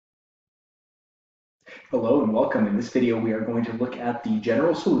Hello and welcome. In this video, we are going to look at the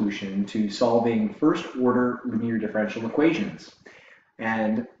general solution to solving first-order linear differential equations.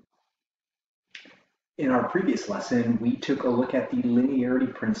 And in our previous lesson, we took a look at the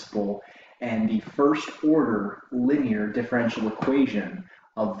linearity principle and the first-order linear differential equation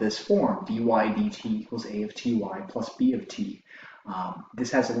of this form, dy dt equals a of ty plus b of t.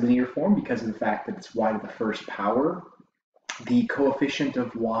 This has a linear form because of the fact that it's y to the first power. The coefficient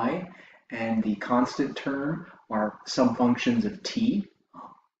of y and the constant term are some functions of t.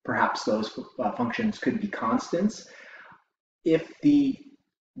 Perhaps those functions could be constants. If the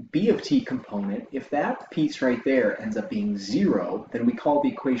b of t component, if that piece right there ends up being 0, then we call the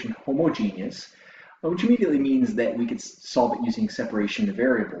equation homogeneous, which immediately means that we could solve it using separation of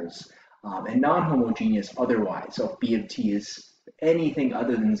variables, and non-homogeneous otherwise. So if b of t is anything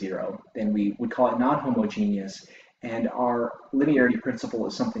other than 0, then we would call it non-homogeneous, and our linearity principle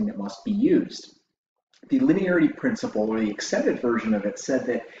is something that must be used. The linearity principle, or the accepted version of it, said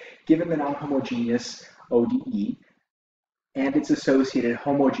that given the non-homogeneous ODE and its associated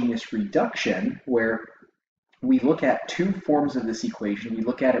homogeneous reduction, where we look at two forms of this equation, we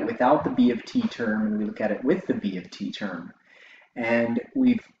look at it without the b of t term and we look at it with the b of t term. And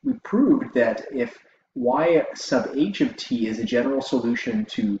we've proved that if y sub h of t is a general solution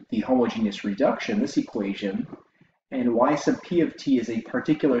to the homogeneous reduction, this equation, and y sub p of t is a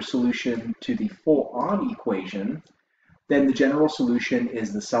particular solution to the full-on equation, then the general solution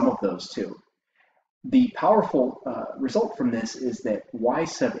is the sum of those two. The powerful result from this is that y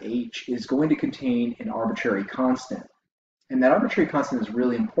sub h is going to contain an arbitrary constant. And that arbitrary constant is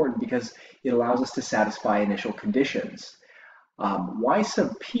really important because it allows us to satisfy initial conditions. Y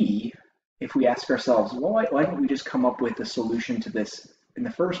sub p, if we ask ourselves, well, why didn't we just come up with a solution to this in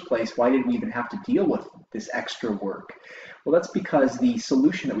the first place? Why did we even have to deal with this extra work? Well, that's because the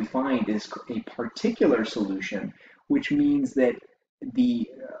solution that we find is a particular solution, which means that the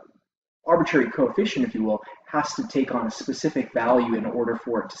arbitrary coefficient, if you will, has to take on a specific value in order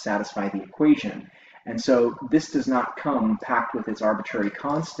for it to satisfy the equation. And so this does not come packed with its arbitrary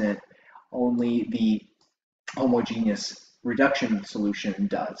constant, only the homogeneous reduction solution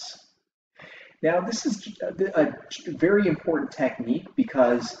does. Now, this is a very important technique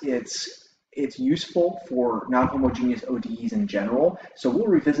because it's useful for non-homogeneous ODEs in general. So we'll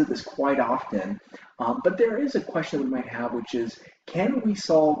revisit this quite often. But there is a question that we might have, which is, can we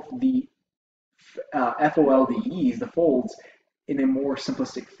solve the FOLDEs, the folds, in a more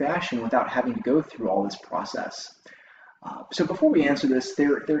simplistic fashion without having to go through all this process? So before we answer this,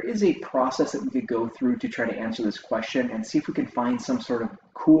 there is a process that we could go through to try to answer this question and see if we can find some sort of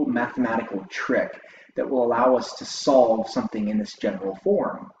cool mathematical trick that will allow us to solve something in this general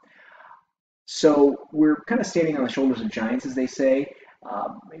form. So we're kind of standing on the shoulders of giants, as they say,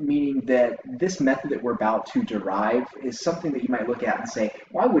 meaning that this method that we're about to derive is something that you might look at and say,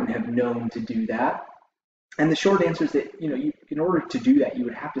 well, I wouldn't have known to do that. And the short answer is that, in order to do that, you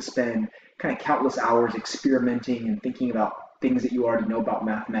would have to spend kind of countless hours experimenting and thinking about things that you already know about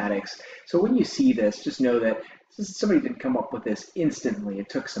mathematics. So when you see this, just know that somebody didn't come up with this instantly. It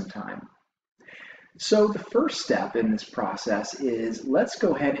took some time. So the first step in this process is, let's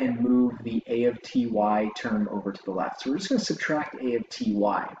go ahead and move the a of ty term over to the left. So we're just going to subtract a of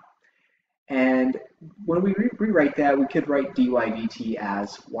ty. And when we rewrite that, we could write dy dt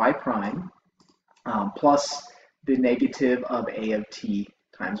as y prime plus the negative of a of t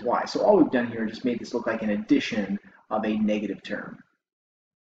times y. So all we've done here is just made this look like an addition of a negative term.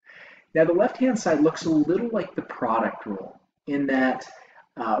 Now the left-hand side looks a little like the product rule in that,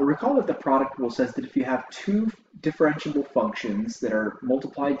 recall that the product rule says that if you have two differentiable functions that are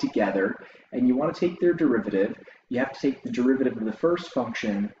multiplied together and you want to take their derivative, you have to take the derivative of the first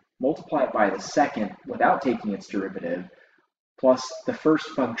function, multiply it by the second without taking its derivative, plus the first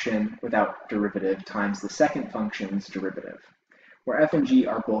function without derivative times the second function's derivative, where f and g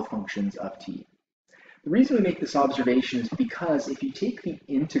are both functions of t. The reason we make this observation is because if you take the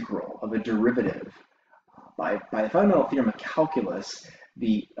integral of a derivative, by the fundamental theorem of calculus,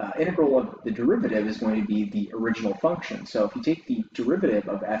 the integral of the derivative is going to be the original function. So if you take the derivative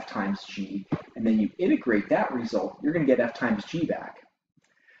of f times g and then you integrate that result, you're going to get f times g back.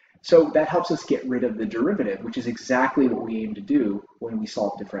 So that helps us get rid of the derivative, which is exactly what we aim to do when we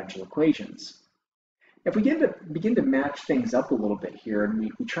solve differential equations. If we begin to match things up a little bit here, and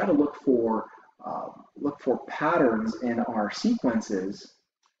we try to look for patterns in our sequences,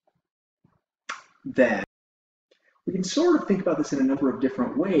 then we can sort of think about this in a number of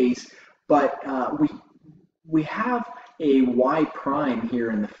different ways, but we have a y prime here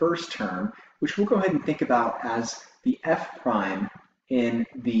in the first term, which we'll go ahead and think about as the f prime in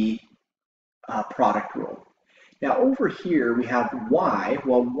the product rule. Now over here we have y.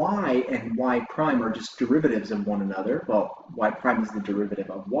 Well, y and y prime are just derivatives of one another. Well, y prime is the derivative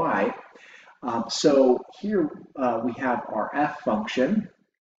of y. So here we have our f function.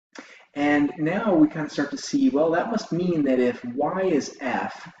 And now we kind of start to see, well, that must mean that if y is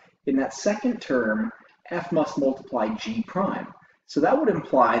f, in that second term, f must multiply g prime. So that would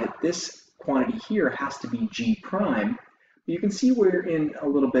imply that this quantity here has to be g prime. You can see we're in a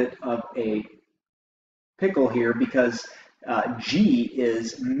little bit of a pickle here because g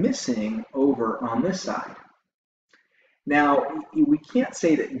is missing over on this side. Now, we can't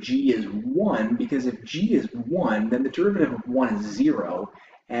say that g is 1 because if g is 1, then the derivative of 1 is 0,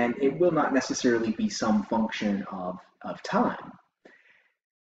 and it will not necessarily be some function of time.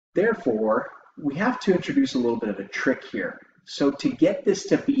 Therefore, we have to introduce a little bit of a trick here. So to get this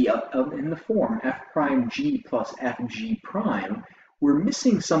to be in the form f prime g plus fg prime, we're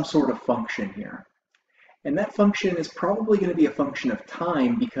missing some sort of function here. And that function is probably going to be a function of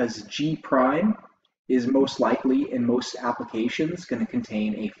time because g prime is most likely in most applications going to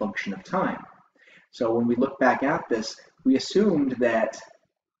contain a function of time. So when we look back at this, we assumed that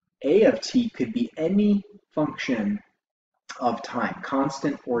a of t could be any function of time,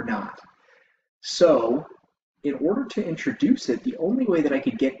 constant or not. So in order to introduce it, the only way that I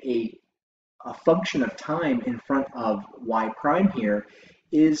could get a function of time in front of y prime here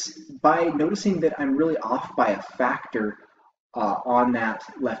is by noticing that I'm really off by a factor on that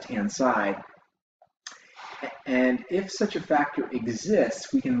left-hand side. And if such a factor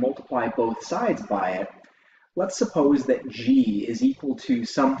exists, we can multiply both sides by it. Let's suppose that g is equal to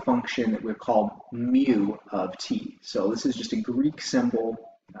some function that we've called mu of t. So this is just a Greek symbol,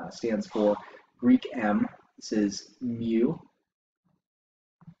 stands for Greek m. This is mu.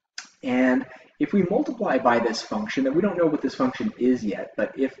 And if we multiply by this function, and we don't know what this function is yet,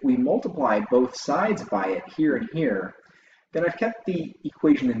 but if we multiply both sides by it here and here, then I've kept the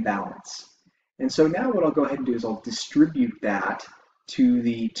equation in balance. And so now what I'll go ahead and do is I'll distribute that to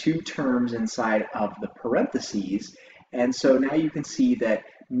the two terms inside of the parentheses. And so now you can see that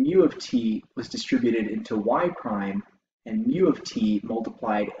mu of t was distributed into y prime, and mu of t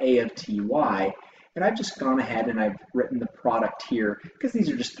multiplied a of ty. And I've just gone ahead and I've written the product here because these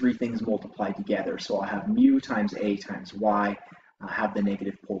are just three things multiplied together. So I'll have mu times a times y, I'll have the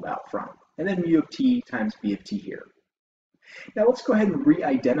negative pulled out front. And then mu of t times b of t here. Now let's go ahead and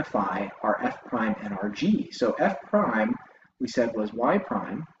re-identify our f prime and our g. So f prime, we said, was y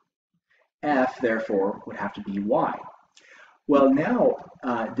prime. F, therefore, would have to be y. Well, now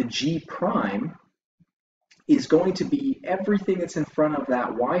the g prime is going to be everything that's in front of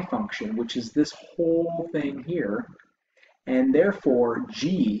that y function, which is this whole thing here, and therefore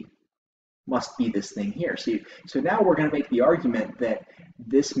g must be this thing here. So now we're going to make the argument that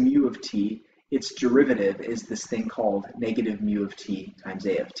this mu of t, its derivative is this thing called negative mu of t times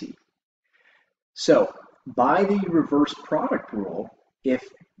a of t. So by the reverse product rule, if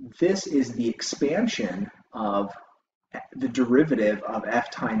this is the expansion of the derivative of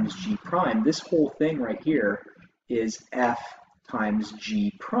f times g prime, this whole thing right here is f times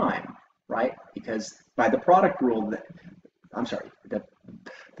g prime, right? Because by the product rule,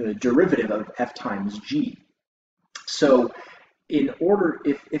 the derivative of f times g. So in order,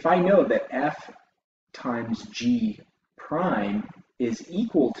 if I know that f times g prime is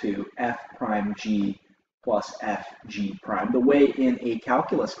equal to f prime g plus fg prime, the way in a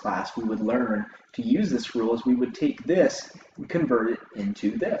calculus class we would learn to use this rule is we would take this and convert it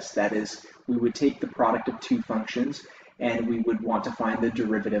into this. That is, we would take the product of two functions and we would want to find the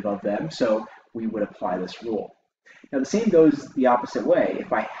derivative of them, so we would apply this rule. Now the same goes the opposite way.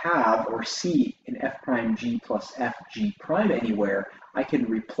 If I have or see an f prime g plus fg prime anywhere, I can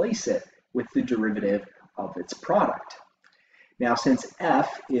replace it with the derivative of its product. Now since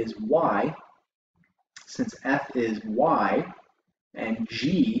f is y and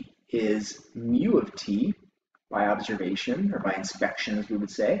g is mu of t by observation, or by inspection as we would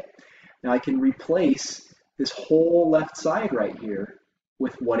say, now I can replace this whole left side right here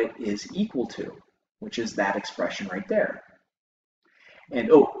with what it is equal to, which is that expression right there. And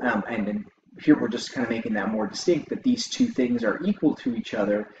and here we're just kind of making that more distinct, that these two things are equal to each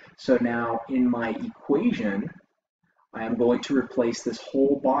other. So now in my equation, I am going to replace this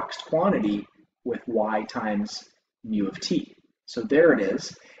whole boxed quantity with y times mu of t. So there it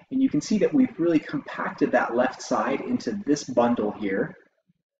is. And you can see that we've really compacted that left side into this bundle here.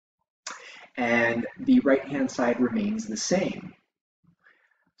 And the right-hand side remains the same.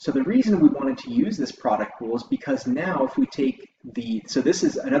 So the reason we wanted to use this product rule is because now if we take so this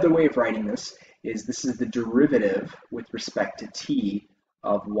is another way of writing this, is the derivative with respect to t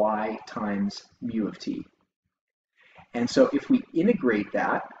of y times mu of t. And so if we integrate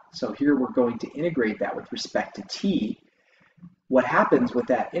that, so here we're going to integrate that with respect to t, what happens with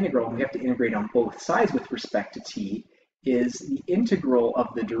that integral, and we have to integrate on both sides with respect to t, is the integral of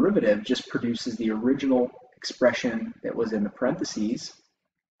the derivative just produces the original expression that was in the parentheses,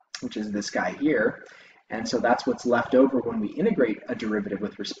 which is this guy here. And so that's what's left over when we integrate a derivative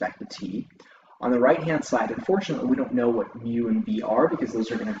with respect to t. On the right-hand side, unfortunately, we don't know what mu and b are because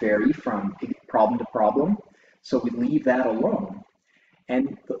those are going to vary from problem to problem. So we leave that alone.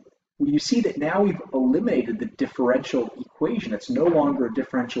 And you see that now we've eliminated the differential equation. It's no longer a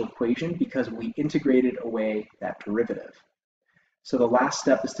differential equation because we integrated away that derivative. So the last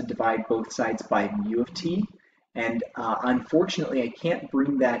step is to divide both sides by mu of t. And unfortunately, I can't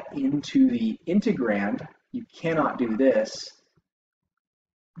bring that into the integrand. You cannot do this.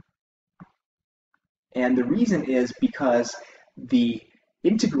 And the reason is because the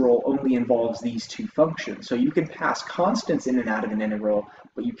integral only involves these two functions. So you can pass constants in and out of an integral,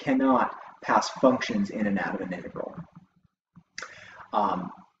 but you cannot pass functions in and out of an integral.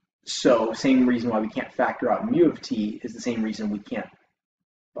 So same reason why we can't factor out mu of t is the same reason we can't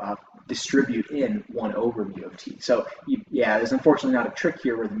distribute in 1 over mu of t. So yeah, there's unfortunately not a trick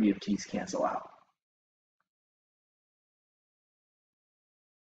here where the mu of t's cancel out.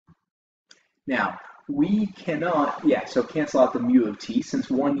 Now, we cannot, so cancel out the mu of t since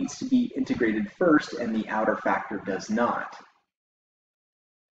one needs to be integrated first and the outer factor does not.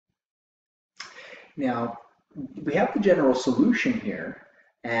 Now, we have the general solution here,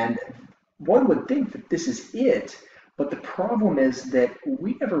 and one would think that this is it, but the problem is that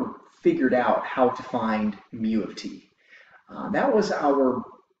we never figured out how to find mu of t. That was our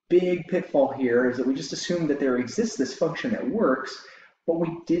big pitfall here, is that we just assumed that there exists this function that works, but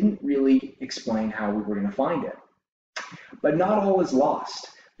we didn't really explain how we were going to find it. But not all is lost,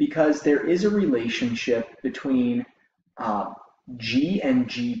 because there is a relationship between g and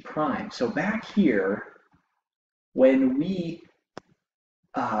g prime. So back here, when we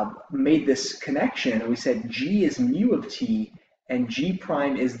made this connection, we said g is mu of t, and g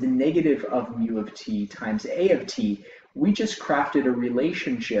prime is the negative of mu of t times a of t, we just crafted a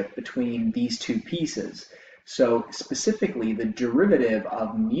relationship between these two pieces. So specifically, the derivative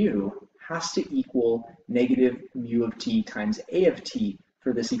of mu has to equal negative mu of t times a of t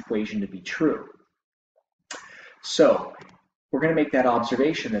for this equation to be true. So we're going to make that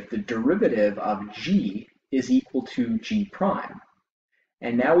observation that the derivative of g is equal to g prime.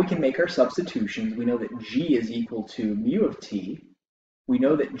 And now we can make our substitutions. We know that g is equal to mu of t. We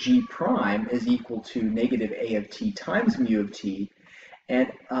know that g prime is equal to negative a of t times mu of t. And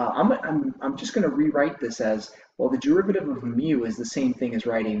I'm just going to rewrite this as, well, the derivative of mu is the same thing as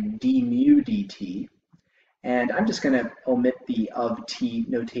writing d mu dt. And I'm just going to omit the of t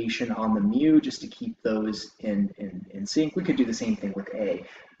notation on the mu just to keep those in sync. We could do the same thing with a,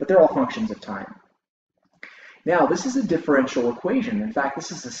 but they're all functions of time. Now, this is a differential equation. In fact,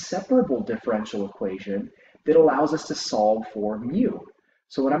 this is a separable differential equation that allows us to solve for mu.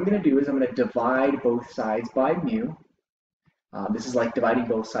 So what I'm going to do is I'm going to divide both sides by mu. This is like dividing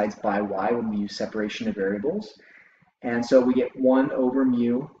both sides by y when we use separation of variables. And so we get 1 over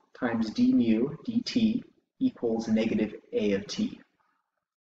mu times d mu dt equals negative a of t.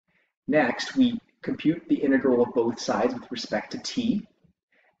 Next, we compute the integral of both sides with respect to t.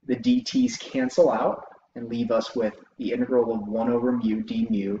 The dt's cancel out and leave us with the integral of 1 over mu d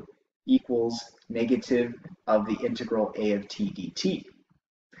mu equals negative of the integral a of t dt.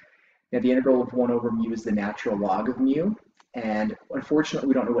 Now the integral of 1 over mu is the natural log of mu, and unfortunately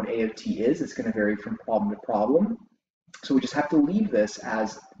we don't know what a of t is. It's going to vary from problem to problem. So we just have to leave this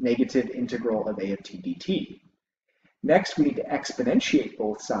as negative integral of a of t dt. Next, we need to exponentiate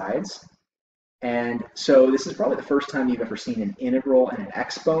both sides. And so this is probably the first time you've ever seen an integral and an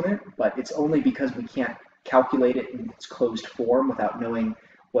exponent, but it's only because we can't calculate it in its closed form without knowing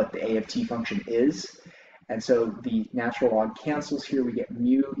what the a of t function is. And so the natural log cancels here. We get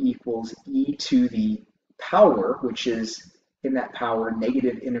mu equals e to the power, which is in that power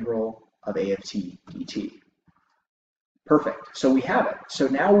negative integral of a of t dt. Perfect. So we have it. So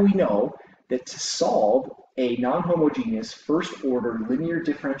now we know that to solve a non-homogeneous first-order linear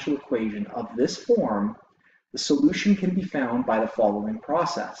differential equation of this form, the solution can be found by the following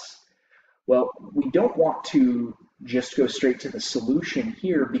process. Well, we don't want to just go straight to the solution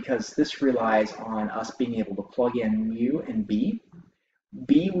here because this relies on us being able to plug in mu and b.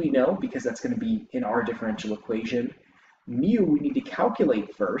 B we know because that's going to be in our differential equation. Mu we need to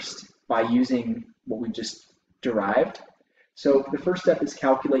calculate first by using what we just derived. So the first step is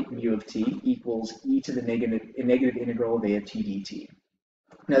calculate mu of t equals e to the negative integral of a of t dt.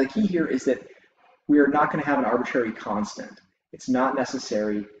 Now the key here is that we are not going to have an arbitrary constant. It's not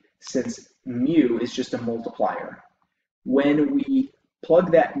necessary since mu is just a multiplier. When we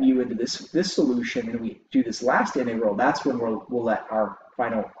plug that mu into this solution and we do this last integral, that's when we'll let our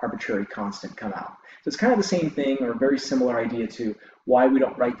final arbitrary constant come out. So it's kind of the same thing, or a very similar idea to why we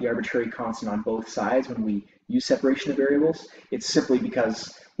don't write the arbitrary constant on both sides when we use separation of variables. It's simply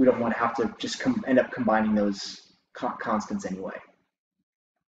because we don't want to have to just end up combining those constants anyway.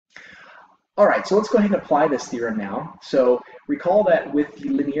 All right, so let's go ahead and apply this theorem now. So recall that with the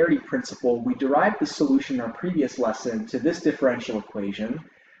linearity principle, we derived the solution in our previous lesson to this differential equation.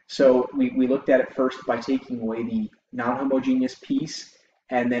 So we looked at it first by taking away the non-homogeneous piece,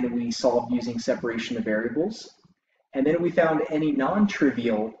 and then we solved using separation of variables. And then we found any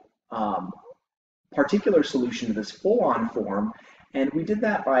non-trivial particular solution to this full-on form, and we did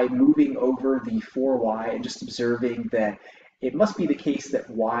that by moving over the 4y and just observing that it must be the case that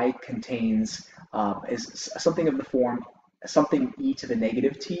y contains is something of the form something e to the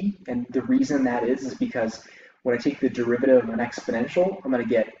negative t, and the reason that is because when I take the derivative of an exponential, I'm going to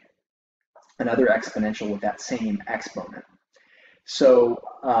get another exponential with that same exponent. So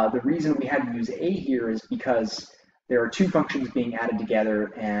the reason we had to use a here is because there are two functions being added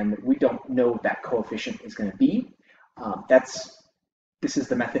together, and we don't know what that coefficient is going to be. This is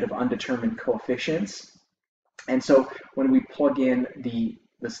the method of undetermined coefficients. And so when we plug in the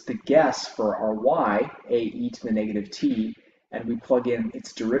guess for our y, a e to the negative t, and we plug in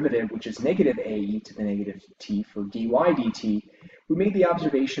its derivative, which is negative a e to the negative t for dy dt, we made the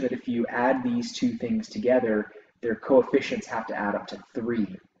observation that if you add these two things together, their coefficients have to add up to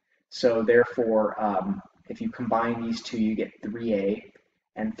 3. So therefore, if you combine these two, you get 3a,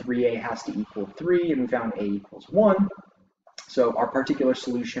 and 3a has to equal 3, and we found a equals 1. So our particular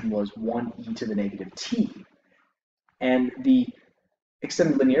solution was 1e to the negative t. And the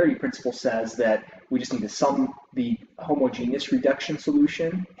extended linearity principle says that we just need to sum the homogeneous reduction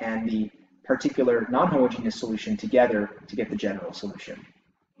solution and the particular non-homogeneous solution together to get the general solution.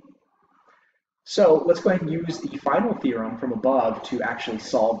 So let's go ahead and use the final theorem from above to actually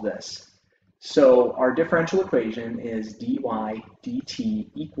solve this. So our differential equation is dy dt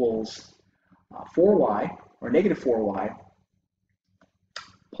equals 4y, or negative 4y,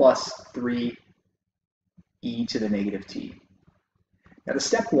 plus 3 e to the negative t. Now the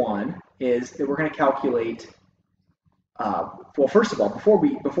step one is that we're going to calculate, well, first of all, before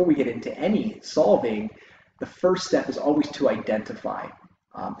we get into any solving, the first step is always to identify.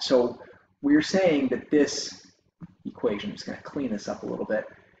 So we're saying that this equation, I'm just going to clean this up a little bit,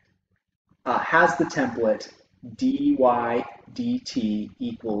 has the template dy dt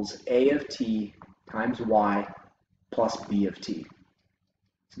equals a of t times y plus b of t.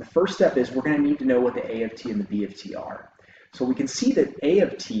 So the first step is we're going to need to know what the a of t and the b of t are. So we can see that a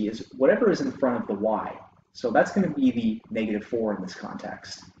of t is whatever is in front of the y. So that's going to be the negative 4 in this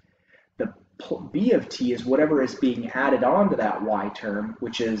context. The b of t is whatever is being added on to that y term,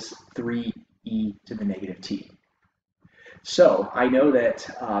 which is 3e to the negative t. So I know that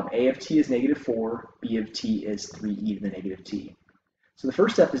a of t is negative 4, b of t is 3e to the negative t. So the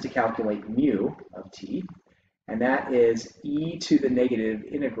first step is to calculate mu of t. And that is e to the negative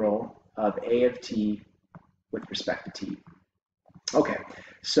integral of a of t with respect to t. Okay,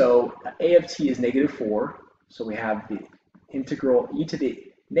 so a of t is negative 4, so we have the integral e to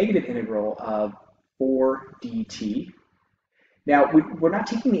the negative integral of 4 dt. Now, we're not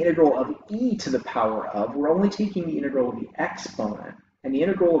taking the integral of e to the power of, we're only taking the integral of the exponent. And the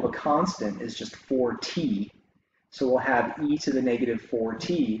integral of a constant is just 4t, so we'll have e to the negative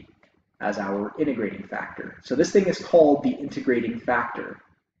 4t as our integrating factor. So this thing is called the integrating factor.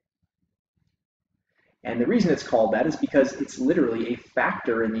 And the reason it's called that is because it's literally a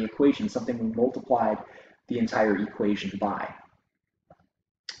factor in the equation, something we multiplied the entire equation by.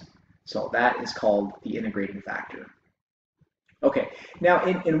 So that is called the integrating factor. Okay, now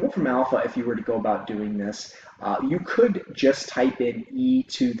in Wolfram Alpha, if you were to go about doing this, you could just type in e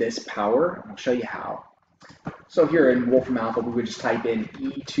to this power. I'll show you how. So here in Wolfram Alpha, we would just type in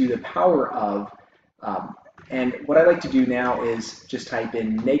e to the power of, and what I like to do now is just type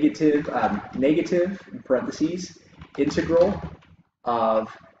in negative in parentheses, integral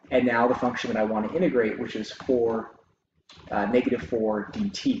of, and now the function that I want to integrate, which is negative 4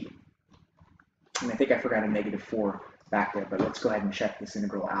 dt. And I think I forgot a negative 4 back there, but let's go ahead and check this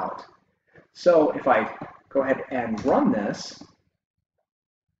integral out. So if I go ahead and run this,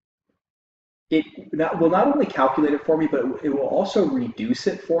 it will not only calculate it for me, but it will also reduce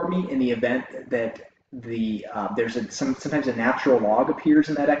it for me in the event that there's sometimes a natural log appears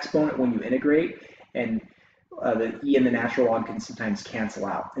in that exponent when you integrate. And the e and the natural log can sometimes cancel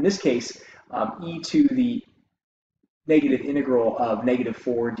out. In this case, e to the negative integral of negative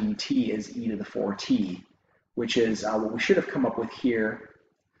 4 dt is e to the 4t, which is what we should have come up with here,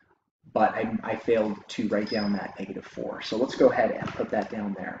 but I failed to write down that negative 4. So let's go ahead and put that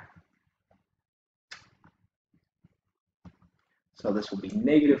down there. So this will be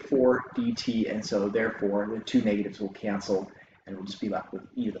negative 4 dt, and so therefore the two negatives will cancel, and we'll just be left with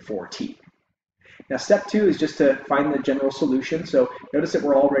e to the 4t. Now step 2 is just to find the general solution. So notice that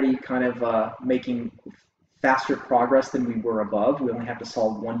we're already kind of making faster progress than we were above. We only have to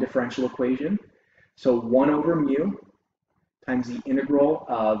solve one differential equation. So 1 over mu times the integral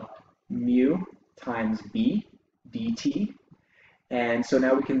of mu times b dt. And so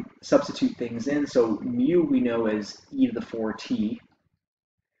now we can substitute things in. So mu we know is e to the 4t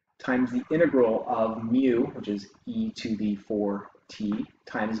times the integral of mu, which is e to the 4t,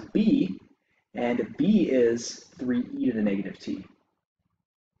 times b, and b is 3e to the negative t.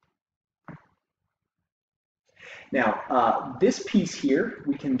 Now, this piece here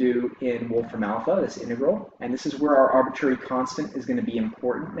we can do in Wolfram alpha, this integral, and this is where our arbitrary constant is going to be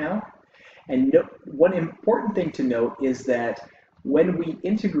important now. And one important thing to note is that when we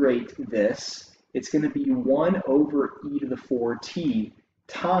integrate this, it's going to be 1 over e to the 4t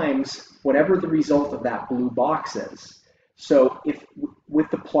times whatever the result of that blue box is. So if with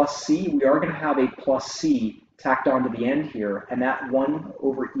the plus c, we are going to have a plus c tacked onto the end here, and that 1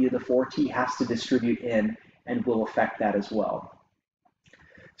 over e to the 4t has to distribute in and will affect that as well.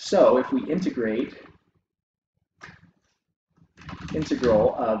 So if we integrate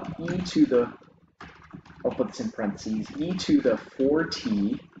integral of e to the, I'll put this in parentheses, e to the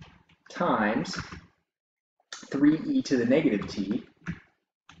 4t times 3e to the negative t,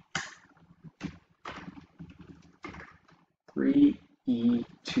 3e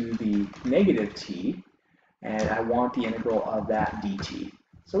to the negative t, and I want the integral of that dt.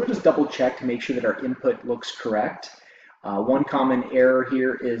 So we'll just double check to make sure that our input looks correct. One common error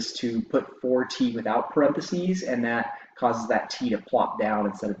here is to put 4t without parentheses, and that causes that t to plop down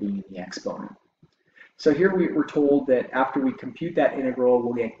instead of being in the exponent. So here we're told that after we compute that integral,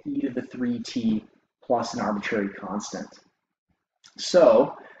 we'll get e to the 3t plus an arbitrary constant.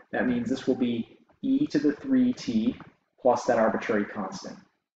 So that means this will be e to the 3t plus that arbitrary constant.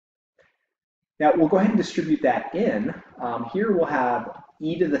 Now we'll go ahead and distribute that in. Here we'll have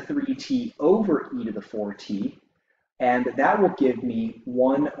e to the 3t over e to the 4t, and that will give me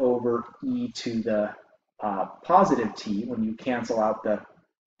 1 over e to the positive t when you cancel out the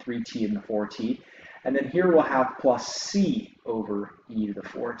 3t and the 4t. And then here we'll have plus c over e to the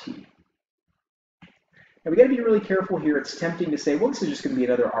 4t. Now we got to be really careful here. It's tempting to say, well, this is just going to be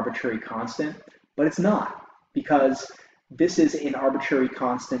another arbitrary constant, but it's not, because this is an arbitrary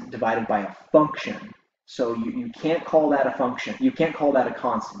constant divided by a function. So you can't call that a function. You can't call that a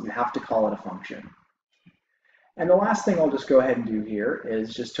constant. You have to call it a function. And the last thing I'll just go ahead and do here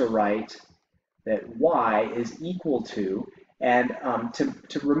is just to write that y is equal to, and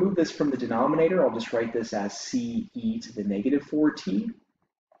to remove this from the denominator, I'll just write this as c e to the negative 4t,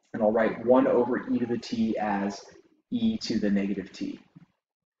 and I'll write 1 over e to the t as e to the negative t.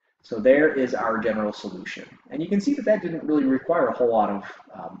 So there is our general solution. And you can see that that didn't really require a whole lot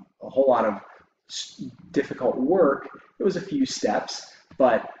of difficult work. It was a few steps,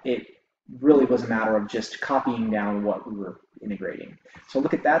 but it really was a matter of just copying down what we were integrating. So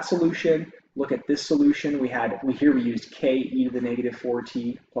look at that solution. Look at this solution. Here we used k e to the negative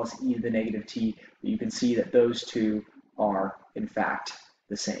 4t plus e to the negative t. You can see that those two are in fact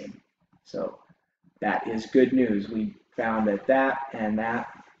the same. So that is good news. We found that that and that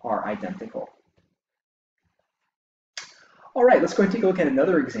are identical. All right, let's go ahead and take a look at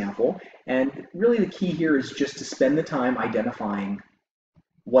another example. And really the key here is just to spend the time identifying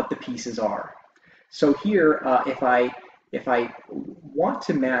what the pieces are. So here, if I want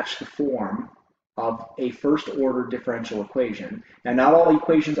to match the form of a first order differential equation, now not all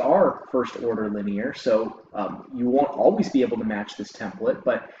equations are first order linear, so you won't always be able to match this template,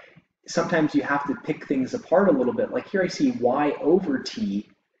 but sometimes you have to pick things apart a little bit. Like here I see y over t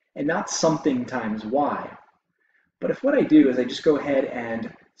and not something times y. But if what I do is I just go ahead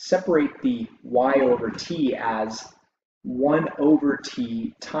and separate the y over t as 1 over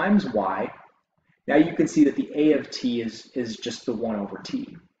t times y, now you can see that the a of t is just the 1 over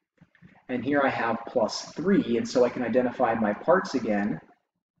t. And here I have plus 3, and so I can identify my parts again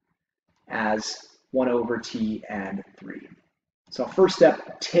as 1 over t and 3. So first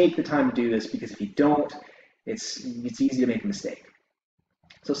step, take the time to do this, because if you don't, it's easy to make a mistake.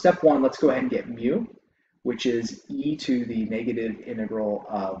 So step 1, let's go ahead and get mu, which is e to the negative integral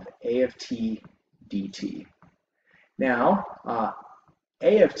of a of t dt. Now,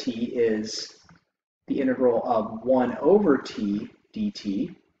 a of t is the integral of 1 over t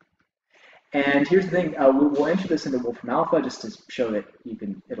dt. And here's the thing, we'll enter this into Wolfram alpha just to show that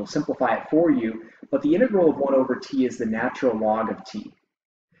it'll simplify it for you, but the integral of 1 over t is the natural log of t.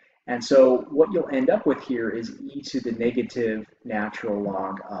 And so what you'll end up with here is e to the negative natural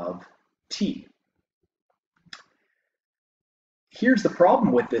log of t. Here's the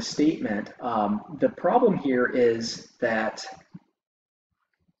problem with this statement. The problem here is that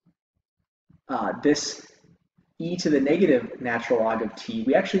this e to the negative natural log of t,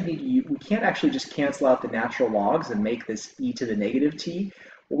 we can't actually just cancel out the natural logs and make this e to the negative t.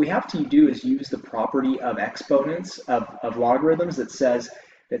 What we have to do is use the property of exponents of logarithms that says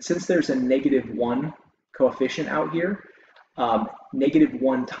that since there's a -1 coefficient out here,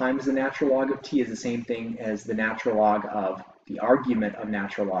 -1 times the natural log of t is the same thing as the natural log of the argument of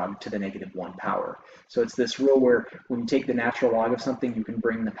natural log to the -1 power. So it's this rule where when you take the natural log of something, you can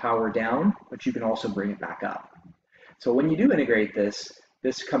bring the power down, but you can also bring it back up. So when you do integrate this,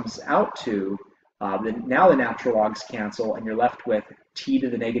 this comes out to, now the natural logs cancel, and you're left with t to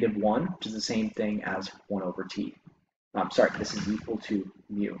the -1, which is the same thing as 1 over t. Sorry, this is equal to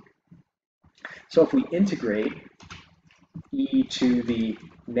mu. So if we integrate e to the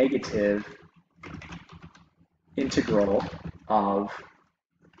negative integral of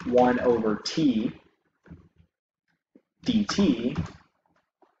 1 over t dt,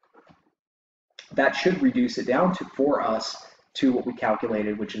 that should reduce it down for us to what we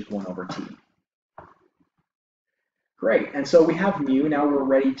calculated, which is 1 over t. Great, and so we have mu. Now we're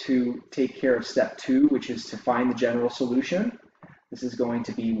ready to take care of step 2, which is to find the general solution. This is going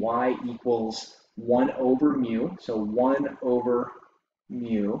to be y equals 1 over mu, so 1 over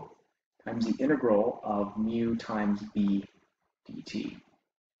mu times the integral of mu times b dt.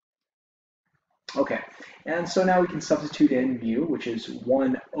 Okay, and so now we can substitute in mu, which is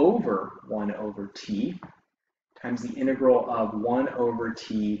 1 over t times the integral of 1 over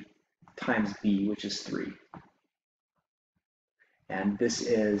t times b, which is 3. And this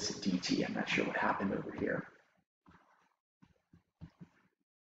is dt. I'm not sure what happened over here.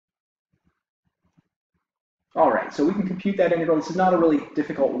 All right, so we can compute that integral. This is not a really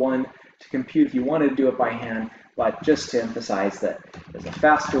difficult one to compute if you wanted to do it by hand, but just to emphasize that there's a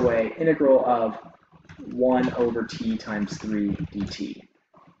faster way, integral of 1 over t times 3 dt.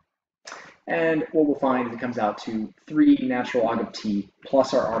 And what we'll find is it comes out to 3 natural log of t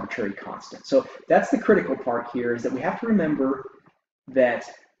plus our arbitrary constant. So that's the critical part here, is that we have to remember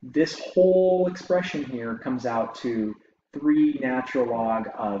that this whole expression here comes out to 3 natural log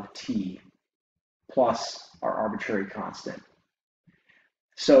of t plus our arbitrary constant.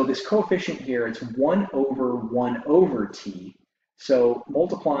 So this coefficient here, it's 1 over t. So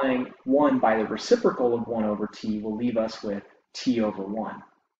multiplying 1 by the reciprocal of 1 over t will leave us with t over 1.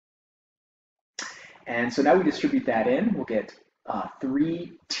 And so now we distribute that in, we'll get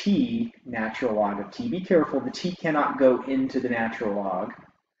 3t natural log of t. Be careful, the t cannot go into the natural log,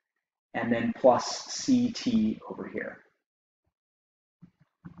 and then plus ct over here.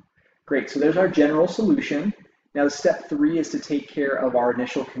 Great, so there's our general solution. Now step 3 is to take care of our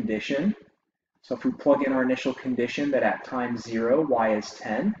initial condition. So if we plug in our initial condition that at time 0, y is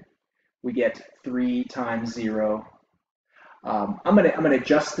 10, we get 3 times 0. I'm gonna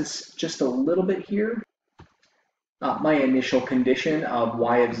adjust this just a little bit here. My initial condition of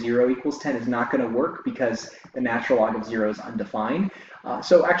y of 0 equals 10 is not going to work because the natural log of 0 is undefined.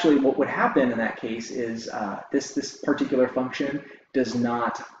 So actually what would happen in that case is this particular function does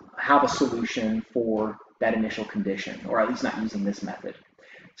not have a solution for that initial condition, or at least not using this method.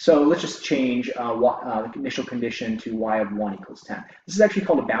 So let's just change the initial condition to y of 1 equals 10. This is actually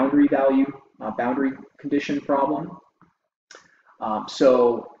called a boundary boundary condition problem.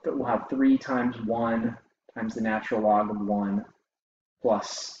 So we'll have 3 times 1 times the natural log of 1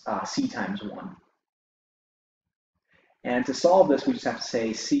 plus c times 1. And to solve this, we just have to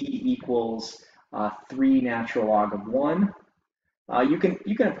say c equals 3 natural log of 1. You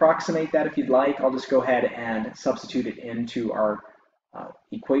can approximate that if you'd like. I'll just go ahead and substitute it into our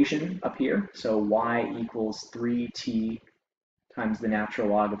equation up here. So y equals 3t times the natural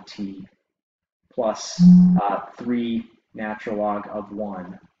log of t plus 3 natural log of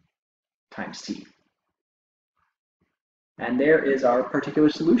 1 times t. And there is our particular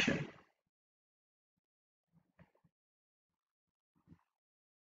solution.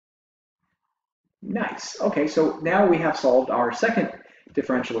 Nice. Okay, so now we have solved our second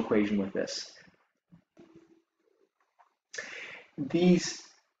differential equation with this. These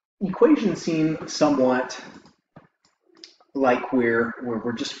equations seem somewhat like we're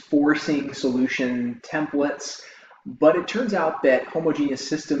just forcing solution templates. But it turns out that homogeneous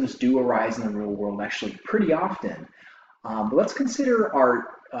systems do arise in the real world actually pretty often. But let's consider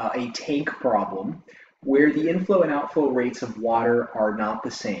a tank problem where the inflow and outflow rates of water are not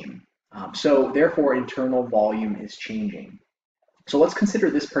the same. So therefore, internal volume is changing. So let's consider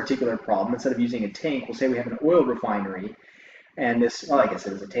this particular problem. Instead of using a tank, we'll say we have an oil refinery, and this, well, I guess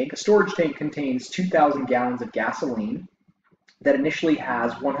it is a tank. A storage tank contains 2,000 gallons of gasoline that initially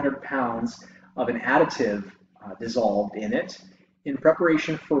has 100 pounds of an additive dissolved in it. In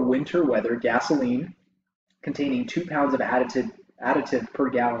preparation for winter weather, gasoline containing 2 pounds of additive per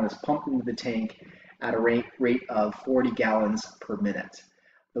gallon is pumped into the tank at a rate of 40 gallons per minute.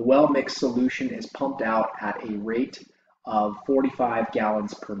 The well-mixed solution is pumped out at a rate of 45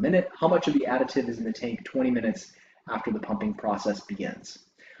 gallons per minute. How much of the additive is in the tank 20 minutes after the pumping process begins?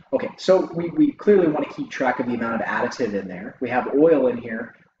 Okay, so we clearly want to keep track of the amount of additive in there. We have oil in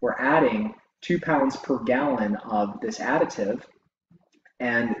here. We're adding 2 pounds per gallon of this additive,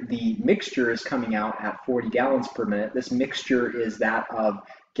 and the mixture is coming out at 40 gallons per minute. This mixture is that of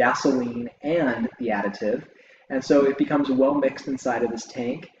gasoline and the additive, and so it becomes well mixed inside of this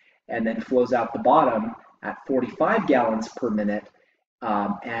tank and then flows out the bottom at 45 gallons per minute,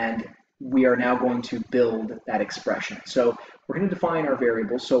 and we are now going to build that expression. So we're going to define our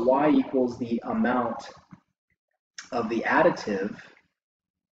variables. So y equals the amount of the additive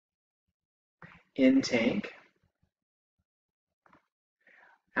in tank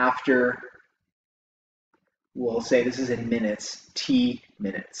after, we'll say this is in minutes, t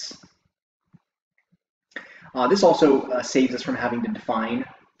minutes. This also saves us from having to define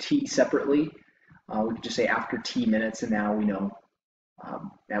t separately. We could just say after t minutes, and now we know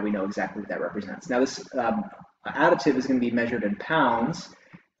exactly what that represents. Now this additive is going to be measured in pounds.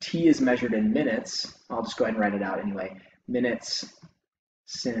 T is measured in minutes. I'll just go ahead and write it out anyway. Minutes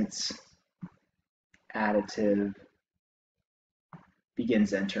since additive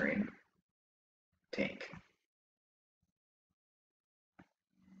begins entering tank.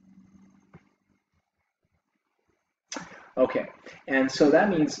 Okay, and so that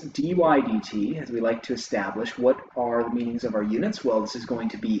means dy dt, as we like to establish, what are the meanings of our units? Well, this is going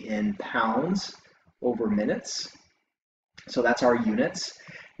to be in pounds over minutes. So that's our units.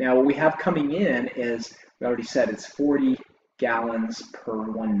 Now what we have coming in is, we already said it's 40 gallons per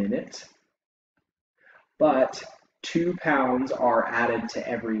 1 minute, but 2 pounds are added to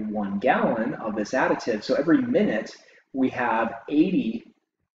every 1 gallon of this additive. So every minute we have 80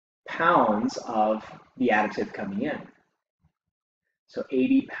 pounds of the additive coming in. So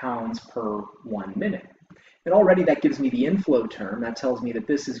 80 pounds per 1 minute. And already that gives me the inflow term. That tells me that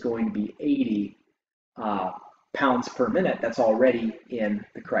this is going to be 80 pounds per minute. That's already in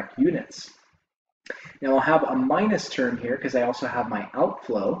the correct units. Now I'll have a minus term here because I also have my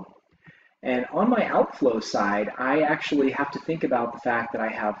outflow. And on my outflow side, I actually have to think about the fact that I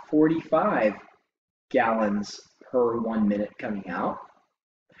have 45 gallons per 1 minute coming out,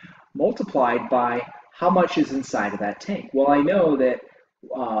 multiplied by how much is inside of that tank. Well, I know that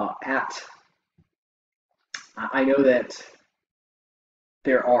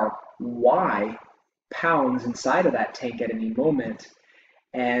there are y pounds inside of that tank at any moment,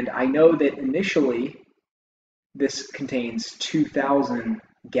 and I know that initially this contains 2,000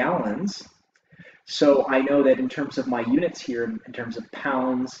 gallons. So I know that in terms of my units here, in terms of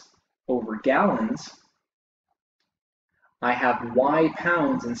pounds over gallons, I have y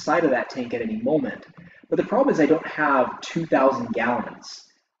pounds inside of that tank at any moment. But the problem is I don't have 2,000 gallons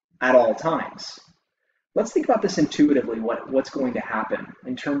at all times. Let's think about this intuitively, what's going to happen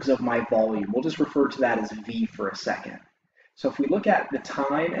in terms of my volume. We'll just refer to that as V for a second. So if we look at the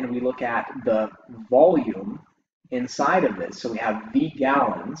time and we look at the volume inside of this, so we have V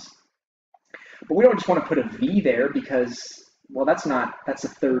gallons, but we don't just want to put a V there because, well, that's a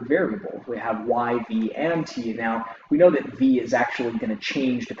third variable. We have Y, V, and T. Now, we know that V is actually going to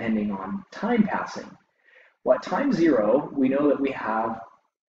change depending on time passing. Well, at time 0, we know that we have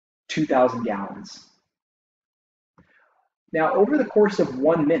 2,000 gallons. Now, over the course of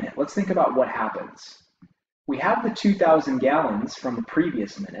 1 minute, let's think about what happens. We have the 2,000 gallons from the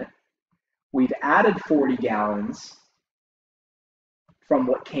previous minute. We've added 40 gallons from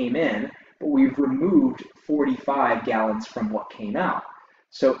what came in, but we've removed 45 gallons from what came out.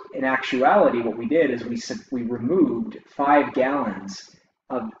 So in actuality, what we did is we removed 5 gallons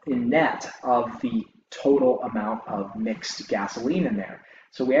in net of the total amount of mixed gasoline in there.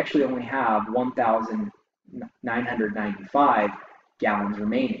 So we actually only have 1,995 gallons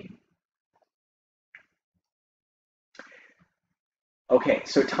remaining. Okay,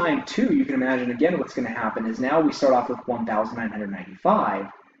 so time 2, you can imagine again what's going to happen is now we start off with 1,995,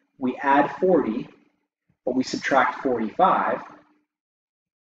 we add 40, but we subtract 45.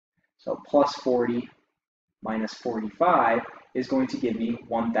 So plus 40 minus 45 is going to give me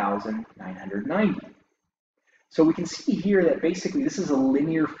 1,990. So we can see here that basically this is a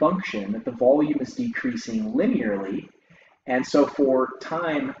linear function, that the volume is decreasing linearly. And so for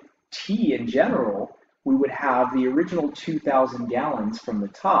time t in general, we would have the original 2,000 gallons from the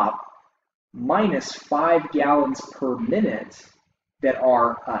top minus 5 gallons per minute that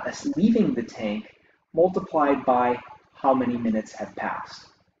are leaving the tank multiplied by how many minutes have passed.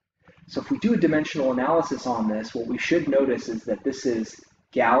 So if we do a dimensional analysis on this, what we should notice is that this is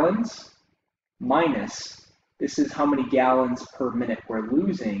gallons minus, this is how many gallons per minute we're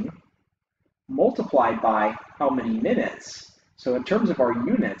losing, multiplied by how many minutes. So in terms of our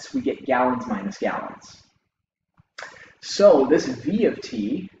units, we get gallons minus gallons. So this V of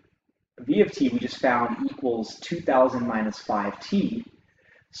t we just found equals 2,000 minus 5t.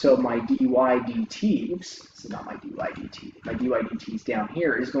 So my dy dt, oops, this is not my dy dt. My dy dt is down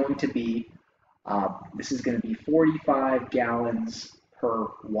here, is going to be, this is going to be 45 gallons per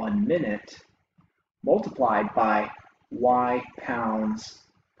 1 minute multiplied by y pounds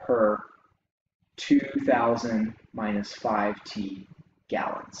per 2,000 minus 5t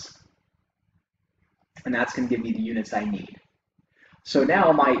gallons. And that's going to give me the units I need. So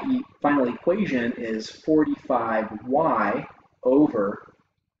now my final equation is 45y over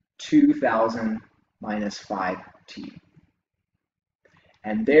 2,000 minus 5t.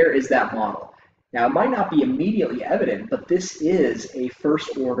 And there is that model. Now, it might not be immediately evident, but this is a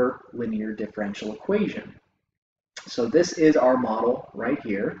first-order linear differential equation. So this is our model right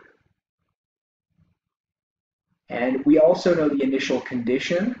here. And we also know the initial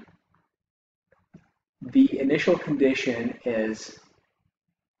condition. The initial condition is,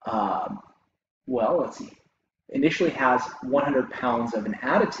 well, let's see, initially has 100 pounds of an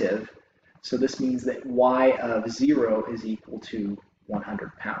additive, so this means that y of 0 is equal to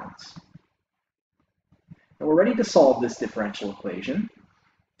 100 pounds. And we're ready to solve this differential equation,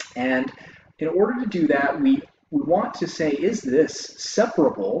 and in order to do that, we want to say, is this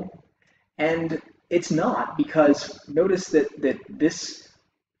separable? And it's not, because notice that this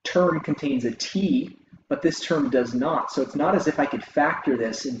term contains a t, but this term does not. So it's not as if I could factor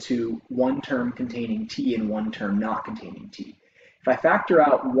this into one term containing t and one term not containing t. If I factor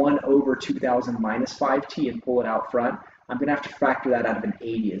out 1 over 2,000 minus 5t and pull it out front, I'm going to have to factor that out of an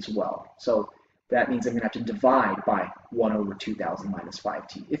 80 as well. So that means I'm going to have to divide by 1 over 2,000 minus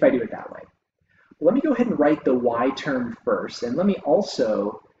 5t, if I do it that way. Let me go ahead and write the y term first, and let me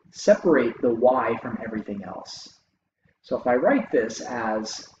also separate the y from everything else. So if I write this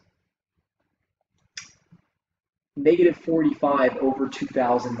as negative 45 over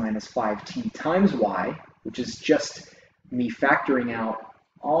 2,000 minus 5t times y, which is just me factoring out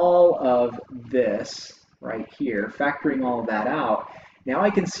all of this right here, factoring all of that out, now I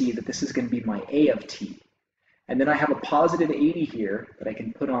can see that this is going to be my a of t. And then I have a positive 80 here that I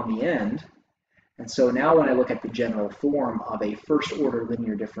can put on the end. And so now when I look at the general form of a first-order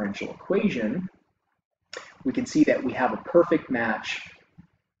linear differential equation, we can see that we have a perfect match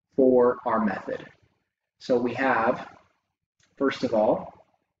for our method. So we have, first of all,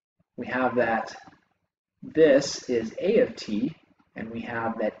 we have that this is a of t, and we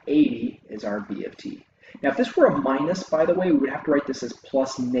have that 80 is our b of t. Now, if this were a minus, by the way, we would have to write this as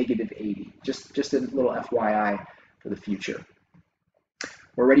plus negative 80, just a little FYI for the future.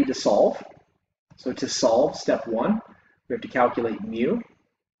 We're ready to solve. So to solve, step 1, we have to calculate mu,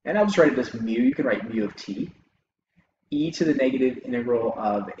 and I'll just write it as mu. You can write mu of t, e to the negative integral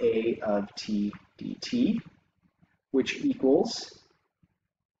of a of t dt, which equals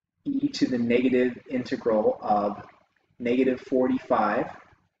e to the negative integral of negative 45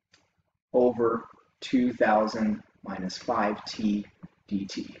 over 2,000 minus 5t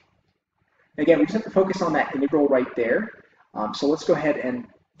dt. Again, we just have to focus on that integral right there. So let's go ahead and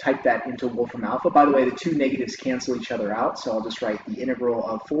type that into Wolfram alpha. By the way, the two negatives cancel each other out, so I'll just write the integral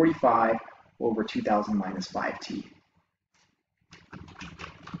of 45 over 2,000 minus 5t.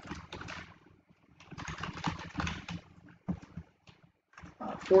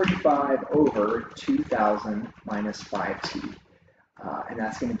 45 over 2,000 minus 5t, and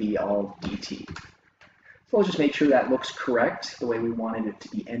that's going to be all dt. So let's just make sure that looks correct the way we wanted it to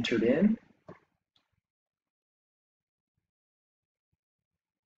be entered in.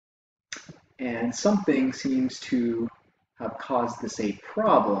 And something seems to have caused this a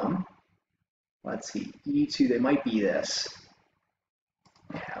problem. Let's see, it might be this.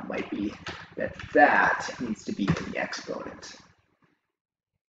 Yeah, it might be that needs to be in the exponent.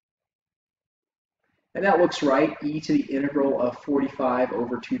 And that looks right, e to the integral of 45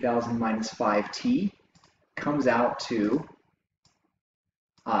 over 2,000 minus 5t. comes out to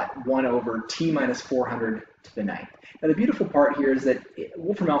 1 over t minus 400 to the ninth. Now the beautiful part here is that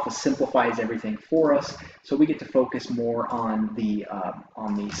Wolfram alpha simplifies everything for us, so we get to focus more on the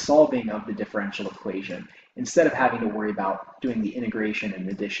solving of the differential equation instead of having to worry about doing the integration in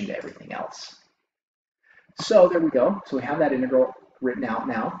addition to everything else. So there we go. So we have that integral written out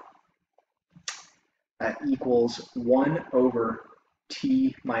now. That equals 1 over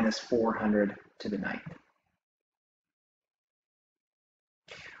t minus 400 to the ninth.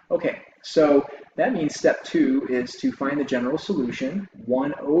 Okay, so that means step 2 is to find the general solution,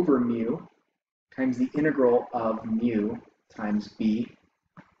 1 over mu times the integral of mu times b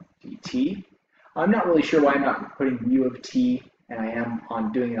dt. I'm not really sure why I'm not putting mu of t, and I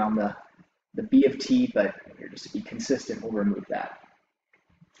am doing it on the b of t, but here, just to be consistent, we'll remove that.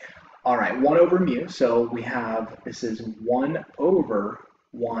 All right, 1 over mu, so we have, this is 1 over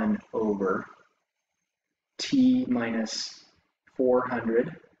t minus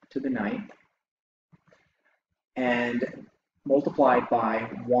 400 to the ninth, and multiplied by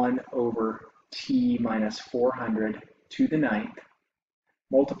 1 over t minus 400 to the ninth,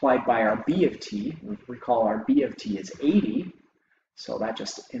 multiplied by our b of t. Recall our b of t is 80, so that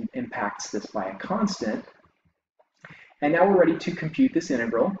just impacts this by a constant. And now we're ready to compute this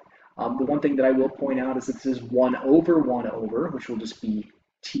integral. The one thing that I will point out is that this is 1 over, which will just be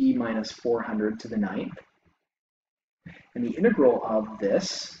t minus 400 to the ninth. And the integral of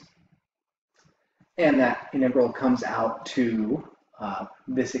this, and that integral comes out to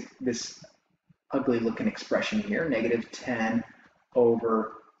this ugly looking expression here, negative 10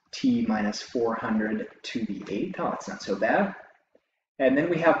 over t minus 400 to the 8th. Oh, that's not so bad. And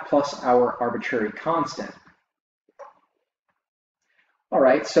then we have plus our arbitrary constant. All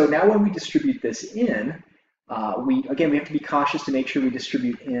right, so now when we distribute this in, we have to be cautious to make sure we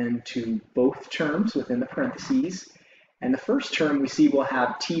distribute into both terms within the parentheses. And the first term we see will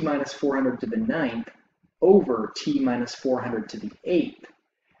have t minus 400 to the ninth over t minus 400 to the 8th.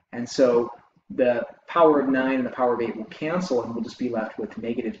 And so the power of 9 and the power of 8 will cancel, and we'll just be left with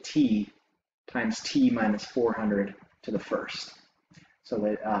negative t times t minus 400 to the first. So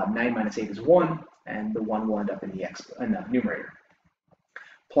that 9 minus 8 is 1, and the 1 will end up in the numerator.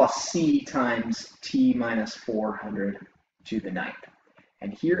 Plus c times t minus 400 to the ninth.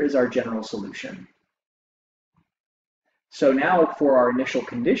 And here is our general solution. So now for our initial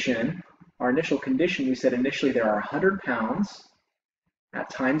condition, we said initially there are 100 pounds at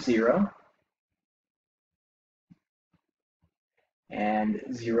time 0, and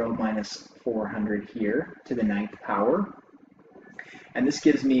 0 minus 400 here to the ninth power. And this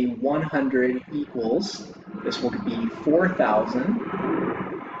gives me 100 equals, this will be 4,000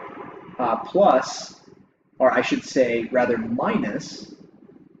 plus, or I should say rather minus,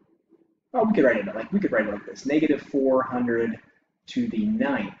 oh, we could write it like this, negative 400 to the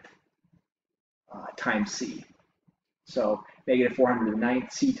ninth times c. So negative 400 to the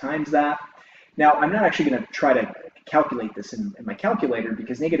ninth, c times that. Now I'm not actually going to try to calculate this in my calculator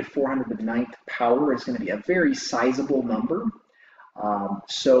because negative 400 to the ninth power is going to be a very sizable number.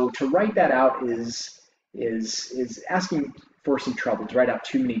 So to write that out is asking for some trouble, to write out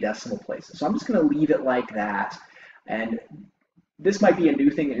too many decimal places. So I'm just going to leave it like that. And this might be a new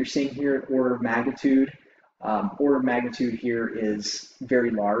thing that you're seeing here at order of magnitude. Order of magnitude here is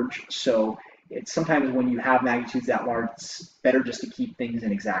very large. So it's sometimes when you have magnitudes that large, it's better just to keep things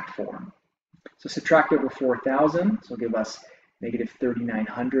in exact form. So subtract over 4,000, so give us negative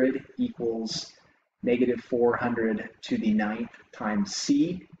 3,900 equals negative 400 to the ninth times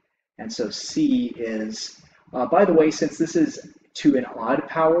c. And so c is, by the way, since this is to an odd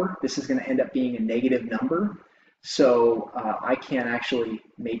power, this is going to end up being a negative number. So I can't actually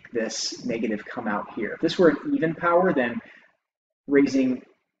make this negative come out here. If this were an even power, then raising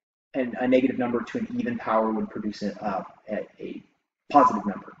a negative number to an even power would produce a positive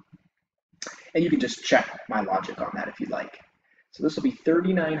number. And you can just check my logic on that if you'd like. So this will be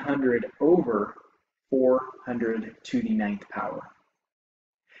 3,900 over 400 to the ninth power.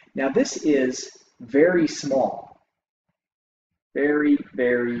 Now this is very small. Very,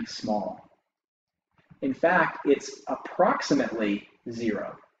 very small. In fact, it's approximately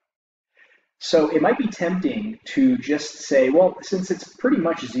 0. So it might be tempting to just say, well, since it's pretty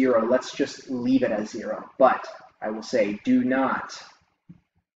much 0, let's just leave it as 0. But I will say, do not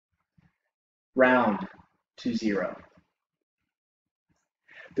round to 0.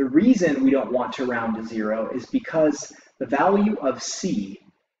 The reason we don't want to round to 0 is because the value of c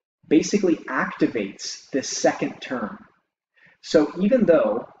basically activates this second term. So even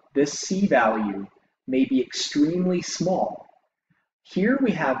though this c value may be extremely small, Here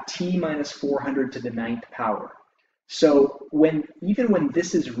we have t minus 400 to the 9th power. So even when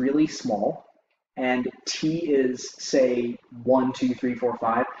this is really small, and t is, say, 1, 2, 3, 4,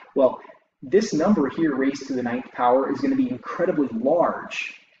 5, well, this number here raised to the 9th power is going to be incredibly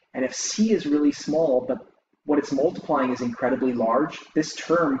large. And if c is really small, but what it's multiplying is incredibly large, this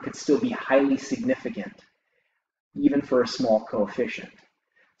term could still be highly significant, even for a small coefficient.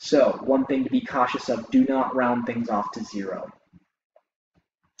 So one thing to be cautious of, do not round things off to 0.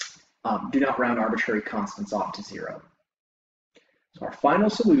 Do not round arbitrary constants off to 0. So our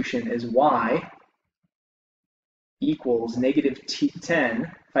final solution is y equals negative 10.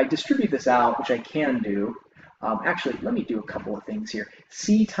 If I distribute this out, which I can do, actually, let me do a couple of things here.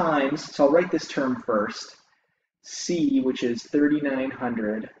 C times, so I'll write this term first, C, which is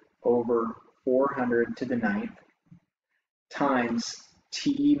 3900 over 400 to the 9th, times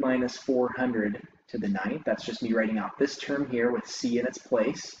t minus 400 to the 9th. That's just me writing out this term here with c in its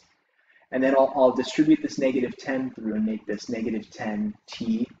place. And then I'll distribute this negative 10 through and make this negative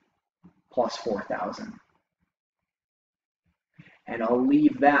 10t plus 4,000. And I'll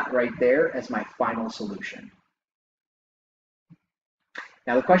leave that right there as my final solution.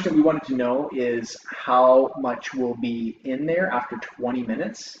 Now the question we wanted to know is how much will be in there after 20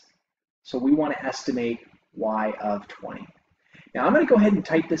 minutes. So we want to estimate y of 20. Now I'm going to go ahead and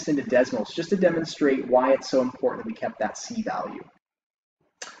type this into decimals just to demonstrate why it's so important that we kept that c value.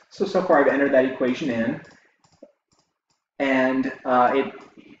 So far I've entered that equation in, and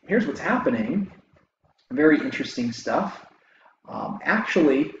here's what's happening. Very interesting stuff.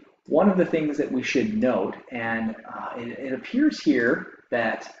 Actually, one of the things that we should note, and it appears here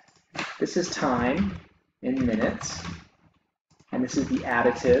that this is time in minutes, and this is the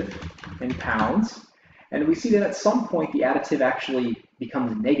additive in pounds. And we see that at some point the additive actually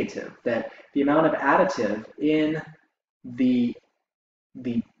becomes negative, that the amount of additive in the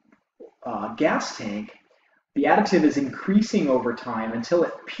gas tank, the additive is increasing over time until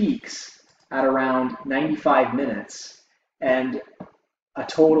it peaks at around 95 minutes, and a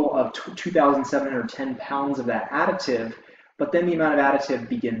total of 2,710 pounds of that additive, but then the amount of additive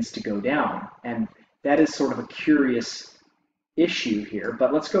begins to go down. And that is sort of a curious issue here,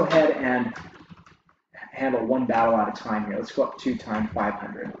 but let's go ahead and handle one battle at a time here. Let's go up to time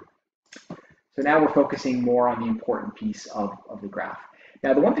 500. So now we're focusing more on the important piece of the graph.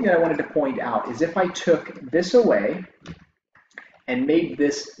 Now the one thing that I wanted to point out is if I took this away and made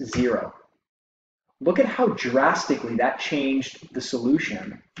this 0, look at how drastically that changed the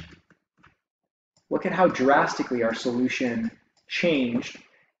solution. Look at how drastically our solution changed.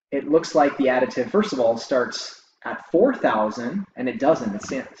 It looks like the additive, first of all, starts at 4,000, and it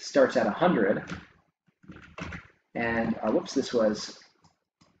doesn't. It starts at 100. And whoops, this was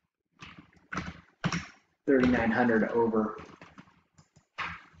 3,900 over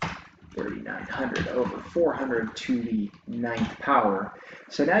 400 to the 9th power.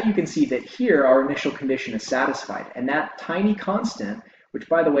 So now you can see that here our initial condition is satisfied. And that tiny constant, which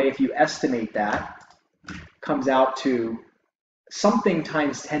by the way, if you estimate that, comes out to something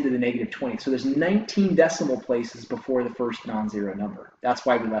times 10 to the negative 20. So there's 19 decimal places before the first non-zero number. That's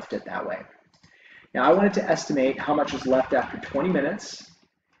why we left it that way. Now I wanted to estimate how much is left after 20 minutes,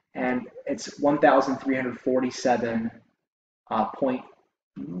 and it's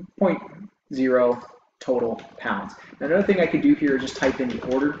 1,347.0 total pounds. Now another thing I could do here is just type in the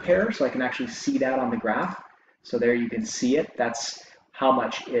ordered pair so I can actually see that on the graph. So there you can see it. That's how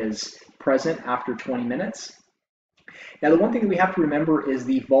much is present after 20 minutes. Now the one thing that we have to remember is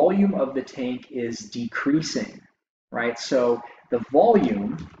the volume of the tank is decreasing, right? So the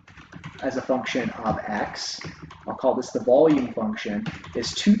volume as a function of x, I'll call this the volume function,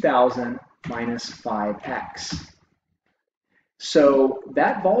 is 2,000 minus 5x. So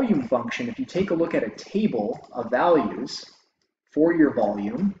that volume function, if you take a look at a table of values for your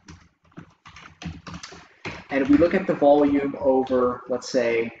volume, and we look at the volume over, let's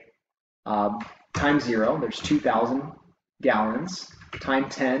say, time 0, there's 2,000 gallons, time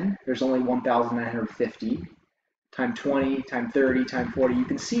 10, there's only 1,950, time 20, time 30, time 40, you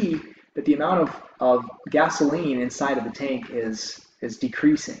can see that the amount of gasoline inside of the tank is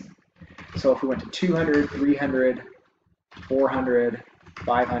decreasing. So if we went to 200, 300, 400,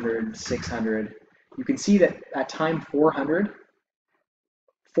 500, 600, you can see that at time 400,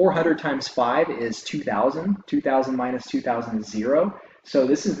 400 times 5 is 2,000. 2,000 minus 2,000 is 0. So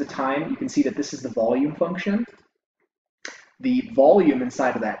this is the time, you can see that this is the volume function. The volume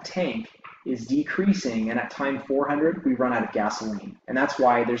inside of that tank is decreasing, and at time 400 we run out of gasoline, and that's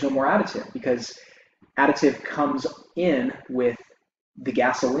why there's no more additive, because additive comes in with the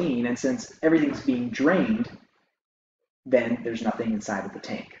gasoline, and since everything's being drained, then there's nothing inside of the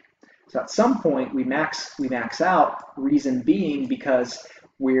tank. So at some point we max out, reason being because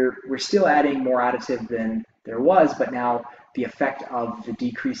we're still adding more additive than there was, but now the effect of the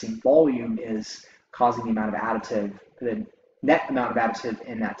decreasing volume is causing the amount of additive, the net amount of additive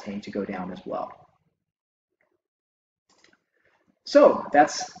in that tank to go down as well. So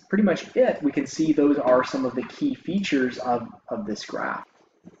that's pretty much it. We can see those are some of the key features of this graph.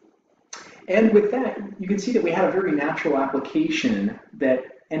 And with that, you can see that we had a very natural application that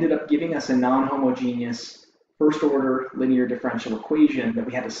ended up giving us a non-homogeneous first order linear differential equation that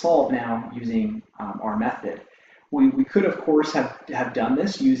we had to solve now using our method. We could, of course, have done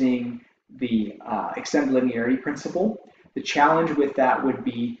this using the extended linearity principle. The challenge with that would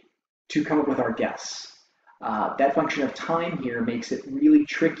be to come up with our guess. That function of time here makes it really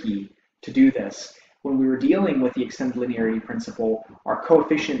tricky to do this. When we were dealing with the extended linearity principle, our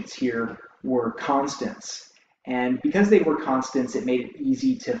coefficients here were constants. And because they were constants, it made it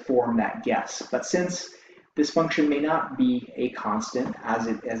easy to form that guess. But since this function may not be a constant, as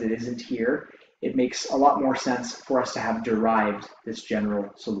it isn't here, it makes a lot more sense for us to have derived this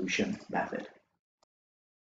general solution method.